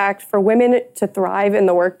 And in fact, for women to thrive in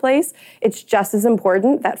the workplace, it's just as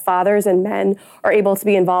important that fathers and men are able to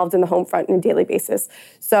be involved in the home front on a daily basis.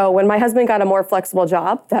 So when my husband got a more flexible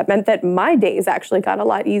job, that meant that my days actually got a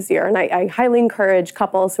lot easier. And I highly encourage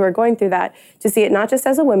couples who are going through that to see it not just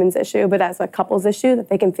as a women's issue, but as a couple's issue that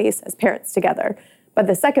they can face as parents together. But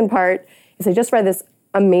the second part is I just read this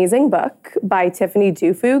amazing book by Tiffany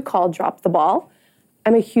Dufu called Drop the Ball.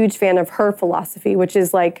 I'm a huge fan of her philosophy, which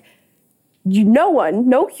is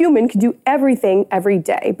no human can do everything every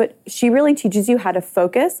day, but she really teaches you how to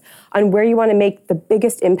focus on where you want to make the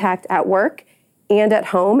biggest impact at work and at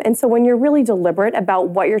home. And so when you're really deliberate about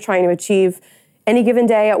what you're trying to achieve any given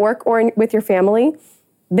day at work or with your family,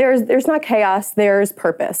 there's not chaos, there's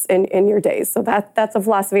purpose in your days. So that's a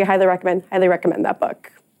philosophy I highly recommend that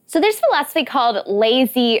book. So there's philosophy called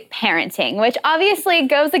lazy parenting, which obviously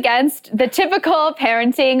goes against the typical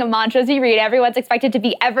parenting mantras you read. Everyone's expected to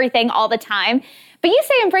be everything all the time. But you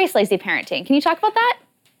say embrace lazy parenting. Can you talk about that?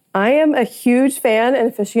 I am a huge fan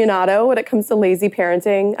and aficionado when it comes to lazy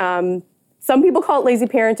parenting. Some people call it lazy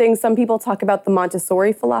parenting. Some people talk about the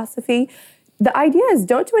Montessori philosophy. The idea is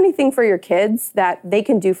don't do anything for your kids that they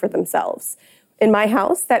can do for themselves. In my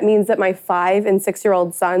house, that means that my 5- and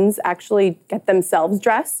 6-year-old sons actually get themselves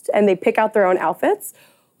dressed and they pick out their own outfits,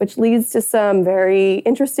 which leads to some very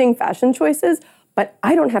interesting fashion choices, but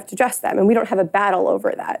I don't have to dress them and we don't have a battle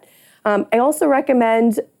over that. I also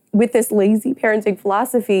recommend with this lazy parenting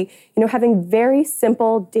philosophy, having very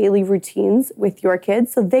simple daily routines with your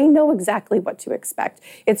kids so they know exactly what to expect.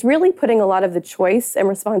 It's really putting a lot of the choice and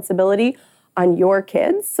responsibility on your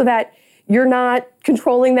kids so that you're not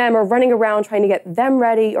controlling them or running around trying to get them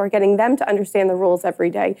ready or getting them to understand the rules every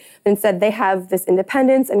day. Instead, they have this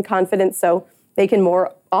independence and confidence so they can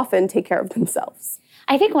more often take care of themselves.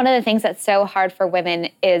 I think one of the things that's so hard for women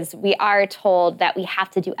is we are told that we have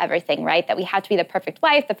to do everything, right? That we have to be the perfect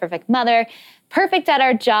wife, the perfect mother, perfect at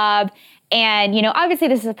our job. And, obviously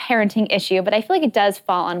this is a parenting issue, but I feel like it does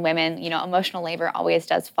fall on women. Emotional labor always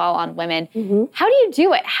does fall on women. Mm-hmm. How do you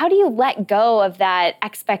do it? How do you let go of that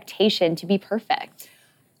expectation to be perfect?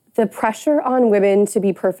 The pressure on women to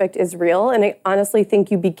be perfect is real, and I honestly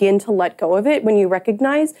think you begin to let go of it when you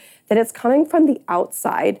recognize that it's coming from the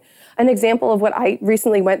outside. An example of what I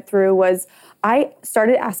recently went through was I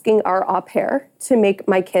started asking our au pair to make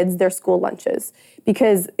my kids their school lunches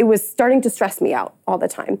because it was starting to stress me out all the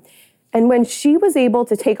time. And when she was able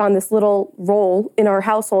to take on this little role in our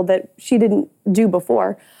household that she didn't do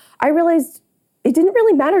before, I realized it didn't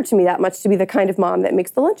really matter to me that much to be the kind of mom that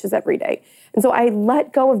makes the lunches every day. And so I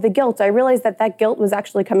let go of the guilt. I realized that guilt was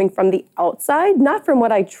actually coming from the outside, not from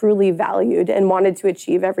what I truly valued and wanted to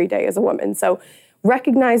achieve every day as a woman. So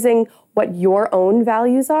recognizing what your own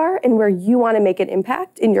values are and where you want to make an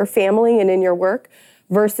impact in your family and in your work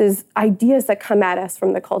versus ideas that come at us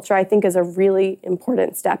from the culture, I think is a really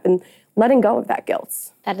important step in letting go of that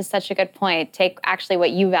guilt. That is such a good point. Take actually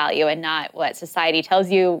what you value and not what society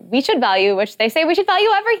tells you we should value, which they say we should value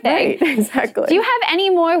everything. Right, exactly. Do you have any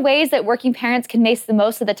more ways that working parents can make the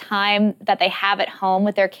most of the time that they have at home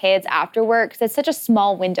with their kids after work? Because it's such a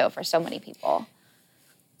small window for so many people.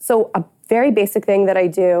 So a very basic thing that I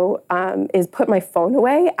do is put my phone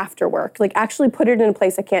away after work. Like actually put it in a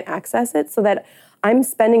place I can't access it so that I'm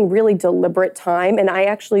spending really deliberate time and I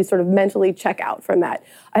actually sort of mentally check out from that.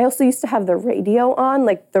 I also used to have the radio on,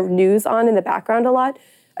 like the news on in the background a lot.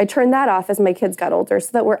 I turned that off as my kids got older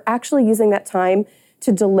so that we're actually using that time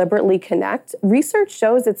to deliberately connect. Research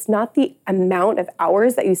shows it's not the amount of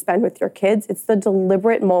hours that you spend with your kids, it's the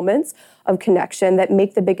deliberate moments of connection that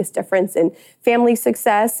make the biggest difference in family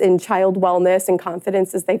success, in child wellness, and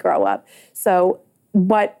confidence as they grow up. So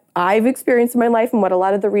what I've experienced in my life and what a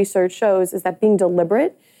lot of the research shows is that being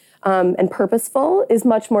deliberate and purposeful is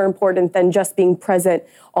much more important than just being present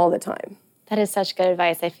all the time. That is such good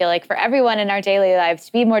advice. I feel like for everyone in our daily lives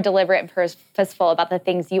to be more deliberate and purposeful about the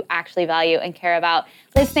things you actually value and care about.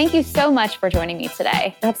 Liz, thank you so much for joining me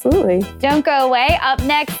today. Absolutely. Don't go away. Up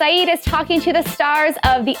next, Saeed is talking to the stars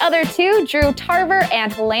of The Other Two, Drew Tarver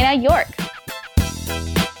and Helena York.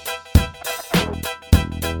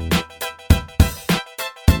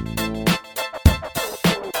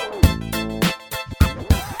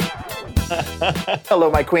 Hello,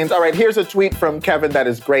 my queens. All right, here's a tweet from Kevin that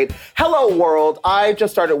is great. Hello, world. I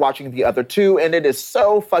just started watching The Other Two, and it is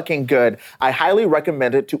so fucking good. I highly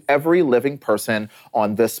recommend it to every living person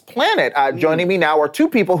on this planet. Joining me now are two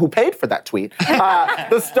people who paid for that tweet.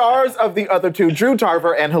 The stars of The Other Two, Drew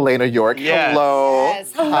Tarver and Helena York. Yes. Hello.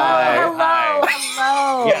 Yes. Hello.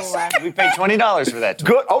 Yes, we paid $20 for that tweet.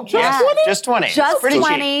 Good. Oh, just 20? Just 20. Just pretty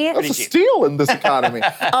 20. Cheap. That's a steal in this economy.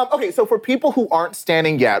 Okay, so for people who aren't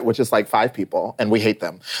standing yet, which is like 5 people, and we hate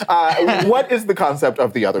them, what is the concept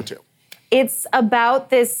of The Other Two? It's about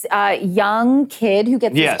this young kid who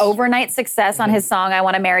gets this overnight success on his song, I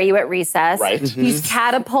Want to Marry You at Recess. Right. He's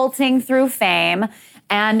catapulting through fame,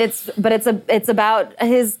 and it's about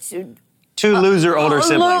his two loser older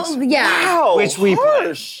siblings. Wow, which we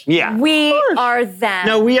harsh. Yeah. We are them.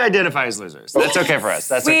 No, we identify as losers. That's okay for us.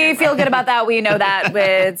 That's okay. We feel good about that. We know that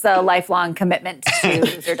it's a lifelong commitment to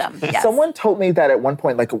loserdom. Yes. Someone told me that at one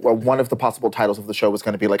point, like one of the possible titles of the show was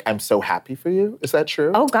going to be like, I'm so happy for you. Is that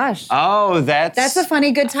true? Oh gosh. Oh, that's a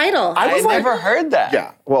funny, good title. I never heard that.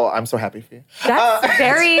 Yeah. Well, I'm so happy for you. That's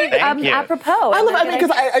very apropos. I love it because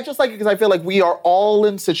I just like it because I feel like we are all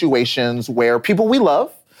in situations where people we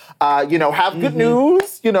love have good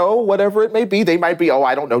news, whatever it may be. They might be,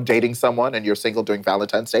 I don't know, dating someone and you're single during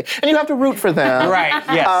Valentine's Day. And you have to root for them. Right,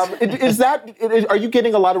 yes. Are you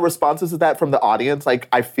getting a lot of responses to that from the audience? Like,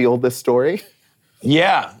 I feel this story?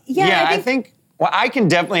 Yeah. I think I can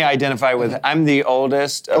definitely identify with, I'm the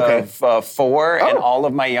oldest of 4, and all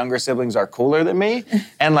of my younger siblings are cooler than me,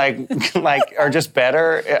 and are just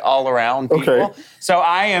better all around people. Okay. So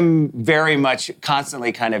I am very much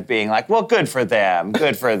constantly kind of being like, well, good for them,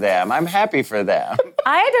 I'm happy for them.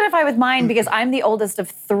 I identify with mine because I'm the oldest of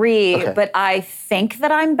 3, but I think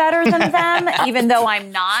that I'm better than them, even though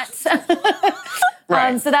I'm not.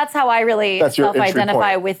 Right. So that's how I really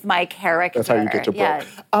self-identify point. with my character. That's how you get to Brooke.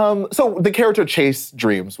 Yeah. So the character Chase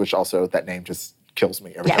Dreams, which also that name just kills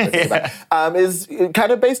me every time I think about it, is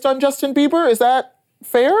kind of based on Justin Bieber. Is that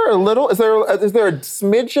fair or little? Is there a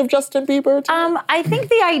smidge of Justin Bieber? I think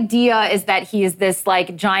the idea is that he is this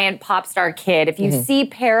giant pop star kid. If you see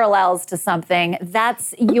parallels to something,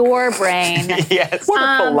 that's your brain. Yes. What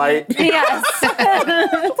a polite. Yes.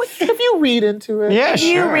 If you read into it. Yeah, if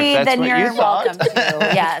you read, then you're welcome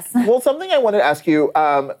to. Yes. Well, something I wanted to ask you,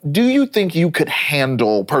 do you think you could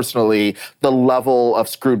handle personally the level of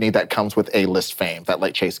scrutiny that comes with A-list fame that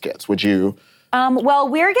Chase gets? Would you? Well,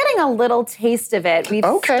 we're getting a little taste of it. We've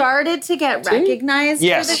started to get recognized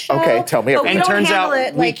for the show. Okay, tell me. And turns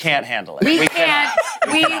out we can't handle it. We can't.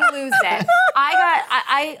 We lose it.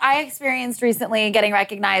 I experienced recently getting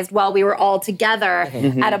recognized while we were all together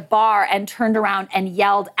at a bar and turned around and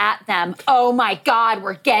yelled at them, "Oh my God,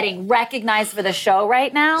 we're getting recognized for the show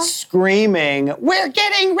right now." Screaming, "We're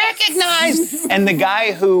getting recognized!" And the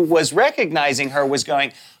guy who was recognizing her was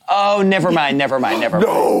going, "Oh, never mind.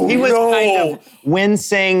 No, he was kind of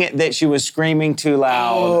wincing that she was screaming too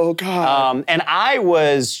loud. Oh, God. And I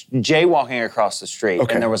was jaywalking across the street,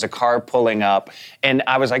 and there was a car pulling up, and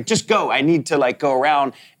I was like, just go. I need to go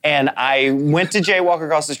around. And I went to jaywalk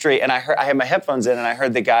across the street, and I had my headphones in, and I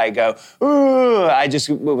heard the guy go, "Ooh."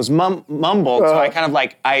 It was mumbled, so I kind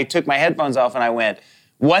of I took my headphones off, and I went,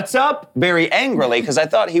 "What's up?" very angrily, because I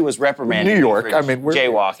thought he was reprimanding New York. me for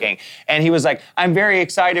jaywalking. And he was like, "I'm very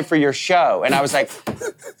excited for your show." And I was like,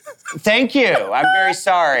 "Thank you. I'm very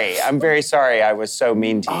sorry. I was so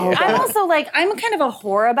mean to you." I'm also I'm kind of a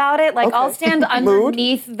whore about it. I'll stand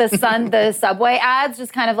underneath the subway ads,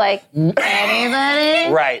 just kind of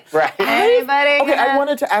anybody? Right. Anybody? Okay, I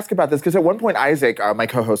wanted to ask about this because at one point Isaac, my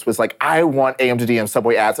co-host, was like, "I want AM to DM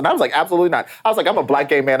subway ads," and I was like, "Absolutely not." I was like, "I'm a black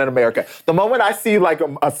gay man in America. The moment I see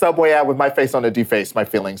a subway ad with my face on it defaced, my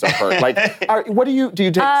feelings are hurt." What do you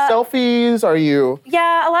take selfies? Are you?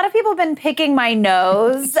 Yeah, a lot of people have been picking my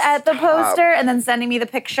nose at the poster and then sending me the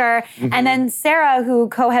picture. And then Sarah, who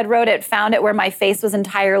co-head wrote it, found it where my face was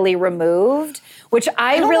entirely removed, which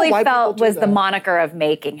I really felt was the moniker of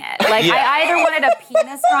making it. I either wanted a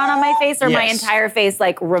penis drawn on my face or my entire face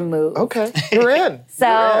removed. Okay, you're in.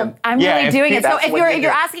 So I'm really doing it. So if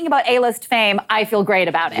you're asking about A-list fame, I feel great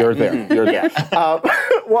about it. You're there. You're there.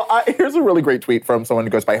 Well, here's a really great tweet from someone who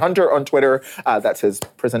goes by Hunter on Twitter. That's his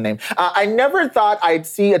prison name. "I never thought I'd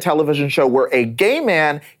see a television show where a gay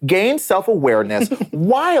man gains self-awareness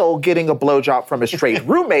while getting a blowjob from a straight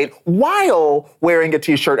roommate while wearing a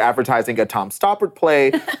T-shirt advertising a Tom Stoppard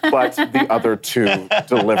play, but the other two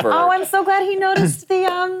deliver." Oh, I'm so glad he noticed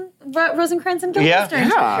the Rosencrantz and Guildenstern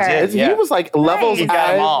t-shirt. He was like, levels, He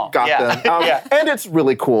got them all. got them. And it's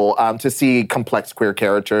really cool to see complex queer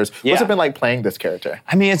characters. What's it been like playing this character?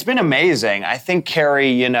 I mean, it's been amazing. I think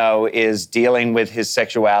Carrie, is dealing with his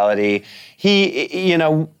sexuality. He,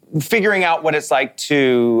 figuring out what it's like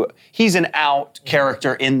he's an out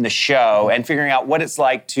character in the show, and figuring out what it's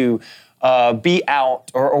like to be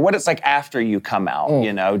out, or what it's like after you come out,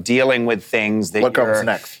 dealing with things that What comes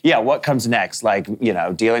next? Yeah, what comes next?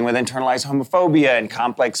 Dealing with internalized homophobia and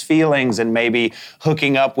complex feelings, and maybe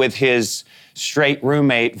hooking up with his straight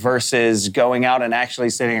roommate versus going out and actually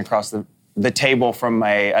sitting across the table from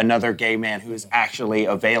another gay man who is actually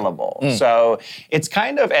available. So it's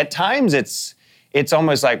kind of, at times, it's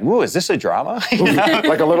almost like, woo, is this a drama?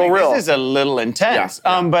 Like a little real. This is a little intense.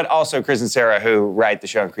 But also Chris and Sarah, who write the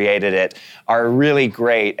show and created it, are really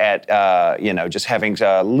great at, just having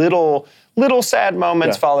little sad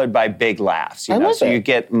moments followed by big laughs. So you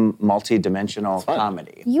get multi-dimensional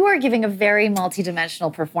comedy. You are giving a very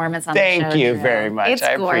multi-dimensional perforance on the show. Thank you very much. It's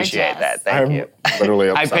I appreciate that. Thank you. Literally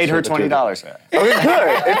I paid her $20. Okay,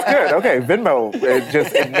 good. It's good. Okay, Venmo.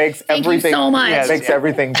 It makes everything. Thank you so much. It makes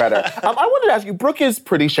everything better. I wanted to ask you. Brooke is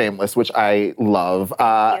pretty shameless, which I love.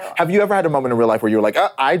 Have you ever had a moment in real life where you were like,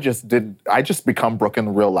 I just become Brooke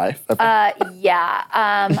in real life? Yeah.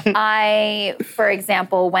 I, for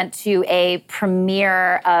example, went to a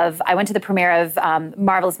I went to the premiere of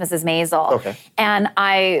Marvelous Mrs. Maisel. Okay. And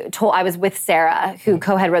I was with Sarah, who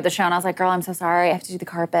co-head wrote the show, and I was like, girl, I'm so sorry, I have to do the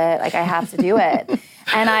carpet. Like, I have to do it.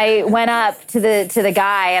 And I went up to the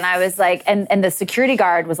guy, and I was like, and the security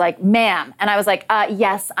guard was like, ma'am. And I was like,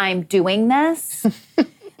 yes, I'm doing this.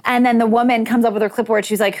 And then the woman comes up with her clipboard.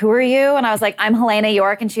 She's like, who are you? And I was like, I'm Helena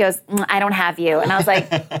York. And she goes, I don't have you. And I was like,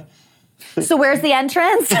 so where's the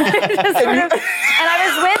entrance? And I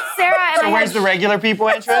was with Sarah. And Where's the regular people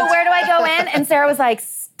entrance? So where do I go in? And Sarah was like,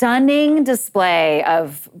 stunning display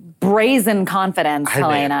of brazen confidence,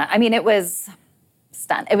 Helena. I mean, it was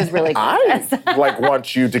stunned. It was really good. I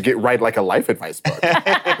want you to get write like a life advice book.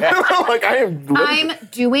 I'm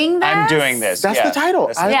doing this. I'm doing this. That's the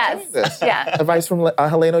title. I'm doing this. Yeah. Advice from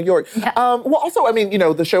Helena York. Yeah. Well, also, I mean,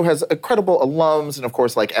 the show has incredible alums and, of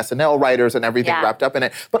course, like SNL writers and everything wrapped up in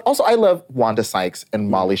it. But also, I love Wanda Sykes and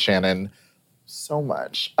Molly Shannon so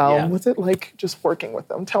much. Was it like just working with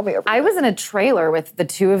them? Tell me everything. I was in a trailer with the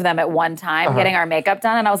two of them at one time getting our makeup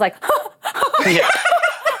done, and I was like,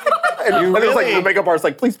 And it was like the makeup artist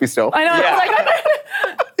like, please be still. I know. Yeah. I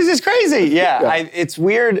was like, This is crazy. It's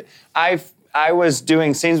weird. I was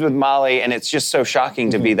doing scenes with Molly, and it's just so shocking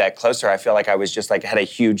to be that close to her. I feel like I was just like had a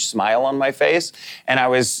huge smile on my face, and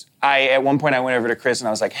at one point I went over to Chris and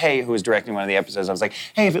I was like, hey, who was directing one of the episodes, I was like,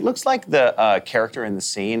 hey, if it looks like the character in the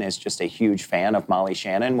scene is just a huge fan of Molly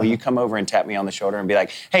Shannon, will you come over and tap me on the shoulder and be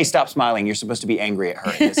like, hey, stop smiling, you're supposed to be angry at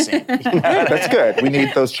her in this scene. That's good. We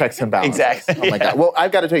need those checks and balances. Exactly. Oh my God. Well,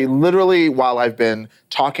 I've got to tell you, literally while I've been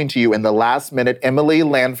talking to you in the last minute, Emily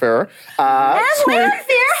Lanfear. Hi,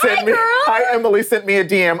 Emily, sent me a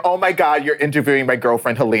DM. Oh my God, you're interviewing my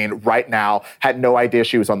girlfriend, Helene, right now. Had no idea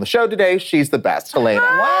she was on the show today. She's the best, Helena.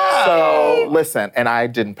 Wow. So listen, and I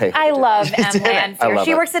didn't pay her. I love Em Lanfear.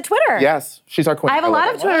 She works at Twitter. Yes, she's our queen. I have a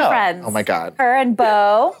lot of Twitter friends. Oh my God. Her and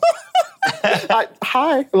Bo. Hi,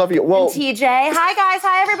 I love you. Well, TJ. Hi, guys.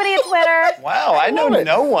 Hi, everybody at Twitter. Wow, I know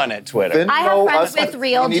no one at Twitter. I have friends with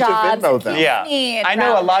real jobs. Yeah. I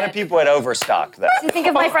know a lot of people at Overstock, though. You think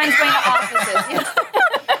of my friends going to offices.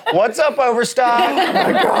 What's up, Overstock? Oh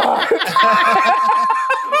my God.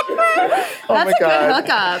 That's a good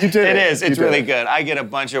hookup. You did it is. It's really good. I get a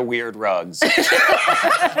bunch of weird rugs. It's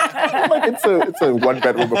a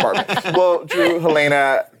one-bedroom apartment. Well, Drew,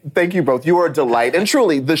 Helena, thank you both. You are a delight. And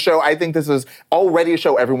truly, the show, I think this is already a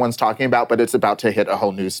show everyone's talking about, but it's about to hit a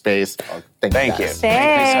whole new space. Thank you.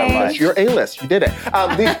 Thank you so much. You're A-list. You did it.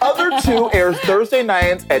 The other two airs Thursday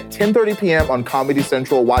nights at 10:30 p.m. on Comedy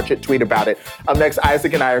Central. Watch it, tweet about it. Up next,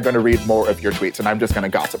 Isaac and I are going to read more of your tweets, and I'm just going to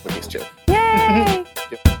gossip with these two. Yay!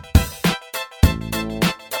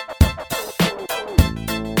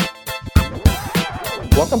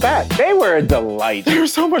 Welcome back. They were a delight. They were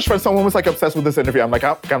so much fun. Someone was like obsessed with this interview. I'm like,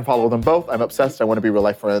 I'm gonna follow them both. I'm obsessed. I want to be real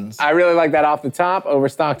life friends. I really like that off the top,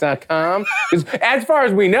 Overstock.com. As far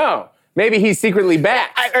as we know, maybe he's secretly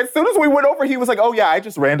back. As soon as we went over, he was like, oh yeah, I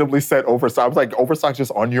just randomly said Overstock. I was like, Overstock's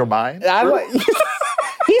just on your mind?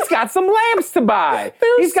 He's got some lamps to buy.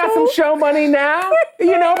 He's got some show money now,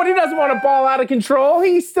 but he doesn't want to ball out of control.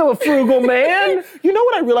 He's still a frugal man. You know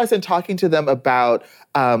what I realized in talking to them about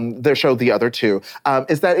their show, The Other Two,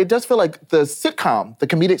 is that it does feel like the sitcom, the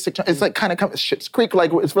comedic sitcom, it's like kind of Schitt's Creek.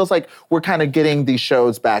 Like it feels like we're kind of getting these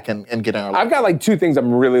shows back and getting our life. I've got like two things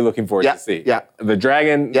I'm really looking forward to see. Yeah. The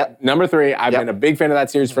Dragon, number 3. I've been a big fan of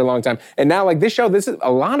that series for a long time. And now like this show,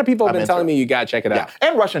 a lot of people have been telling me you gotta check it out.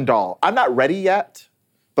 And Russian Doll. I'm not ready yet,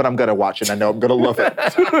 but I'm gonna watch it. I know I'm gonna love it.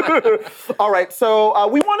 All right, so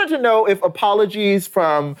we wanted to know if apologies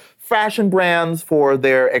from fashion brands for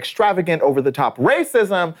their extravagant, over-the-top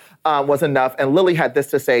racism was enough. And Lily had this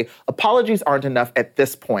to say: apologies aren't enough at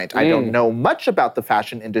this point. I don't know much about the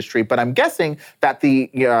fashion industry, but I'm guessing that the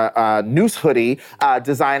Noose hoodie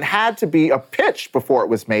design had to be a pitch before it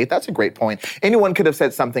was made. That's a great point. Anyone could have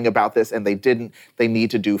said something about this, and they didn't. They need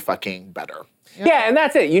to do fucking better. Yeah, and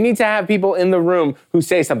that's it. You need to have people in the room who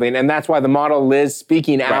say something, and that's why the model Liz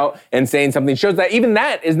speaking out and saying something shows that even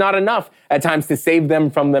that is not enough at times to save them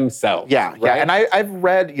from themselves. Yeah. And I've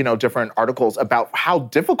read, different articles about how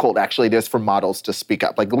difficult actually it is for models to speak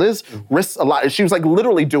up. Like Liz risks a lot. She was like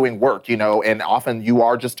literally doing work, and often you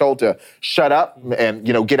are just told to shut up and,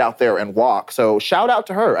 get out there and walk. So shout out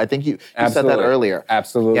to her. I think you said that earlier.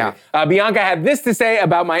 Absolutely. Yeah. Bianca had this to say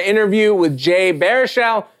about my interview with Jay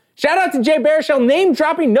Baruchel. Shout out to Jay Baruchel name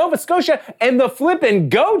dropping Nova Scotia and the Flippin'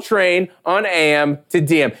 Go train on AM to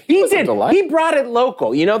DM. He brought it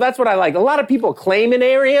local. You know, that's what I like. A lot of people claim an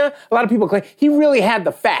area. A lot of people claim. He really had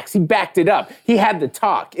the facts. He backed it up. He had the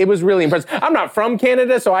talk. It was really impressive. I'm not from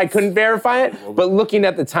Canada, so I couldn't verify it. But looking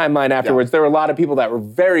at the timeline afterwards, there were a lot of people that were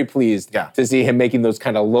very pleased to see him making those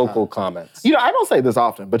kind of local comments. You know, I don't say this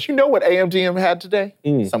often, but you know what AMDM had today?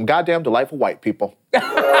 Some goddamn delightful white people.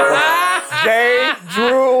 Jay,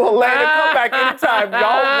 Drew, Helena, come back anytime.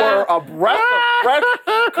 Y'all were a breath of fresh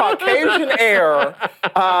Caucasian air.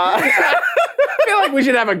 I feel like we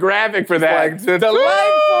should have a graphic for that. Like,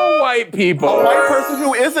 delightful white people. A white person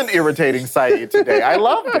who isn't irritating Saeed today. I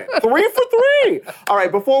loved it. 3 for 3. All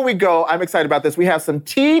right, before we go, I'm excited about this. We have some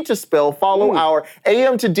tea to spill. Follow our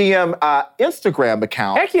AM to DM Instagram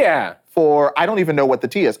account. Heck yeah. For, I don't even know what the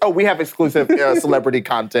tea is. Oh, we have exclusive celebrity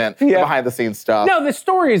content, behind the scenes stuff. No, the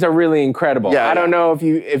stories are really incredible. I don't know if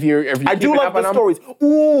you I do love the stories.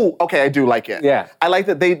 Ooh, okay, I do like it. Yeah. I like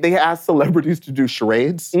that they ask celebrities to do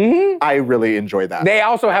charades. I really enjoy that. They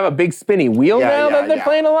also have a big spinny wheel now that they're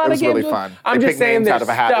playing a lot of games. It was really fun. I'm just saying there's out of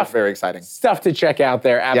a hat. It's very exciting. Stuff to check out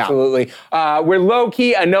there, absolutely. We're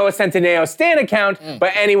low-key a Noah Centineo Stan account,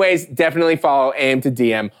 but anyways, definitely follow AM to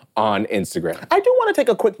DM on Instagram. I do want to take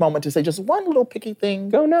a quick moment to say just one little picky thing.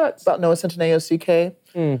 Go nuts. About Noah Centineo CK.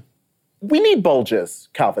 We need bulges,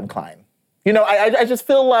 Calvin Klein. You know, I just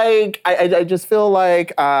feel like this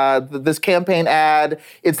campaign ad,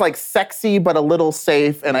 it's like sexy but a little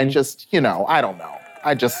safe, and I just, I don't know.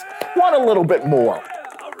 I just want a little bit more.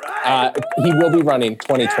 He will be running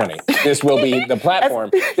 2020. This will be the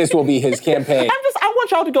platform. This will be his campaign. I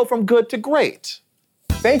want y'all to go from good to great.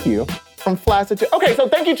 Thank you. From flaccid to... Okay, so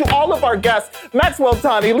thank you to all of our guests. Maxwell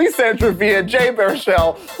Tani, Lysandra Villa, Jay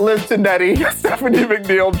Baruchel, Liz Tonetti, Stephanie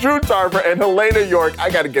McNeil, Drew Tarver, and Helena York.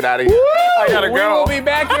 I gotta get out of here. I gotta go. We will be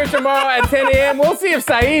back here tomorrow at 10 a.m. We'll see if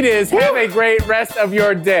Saeed is. Have a great rest of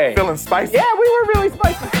your day. Feeling spicy? Yeah, we were really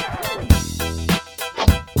spicy.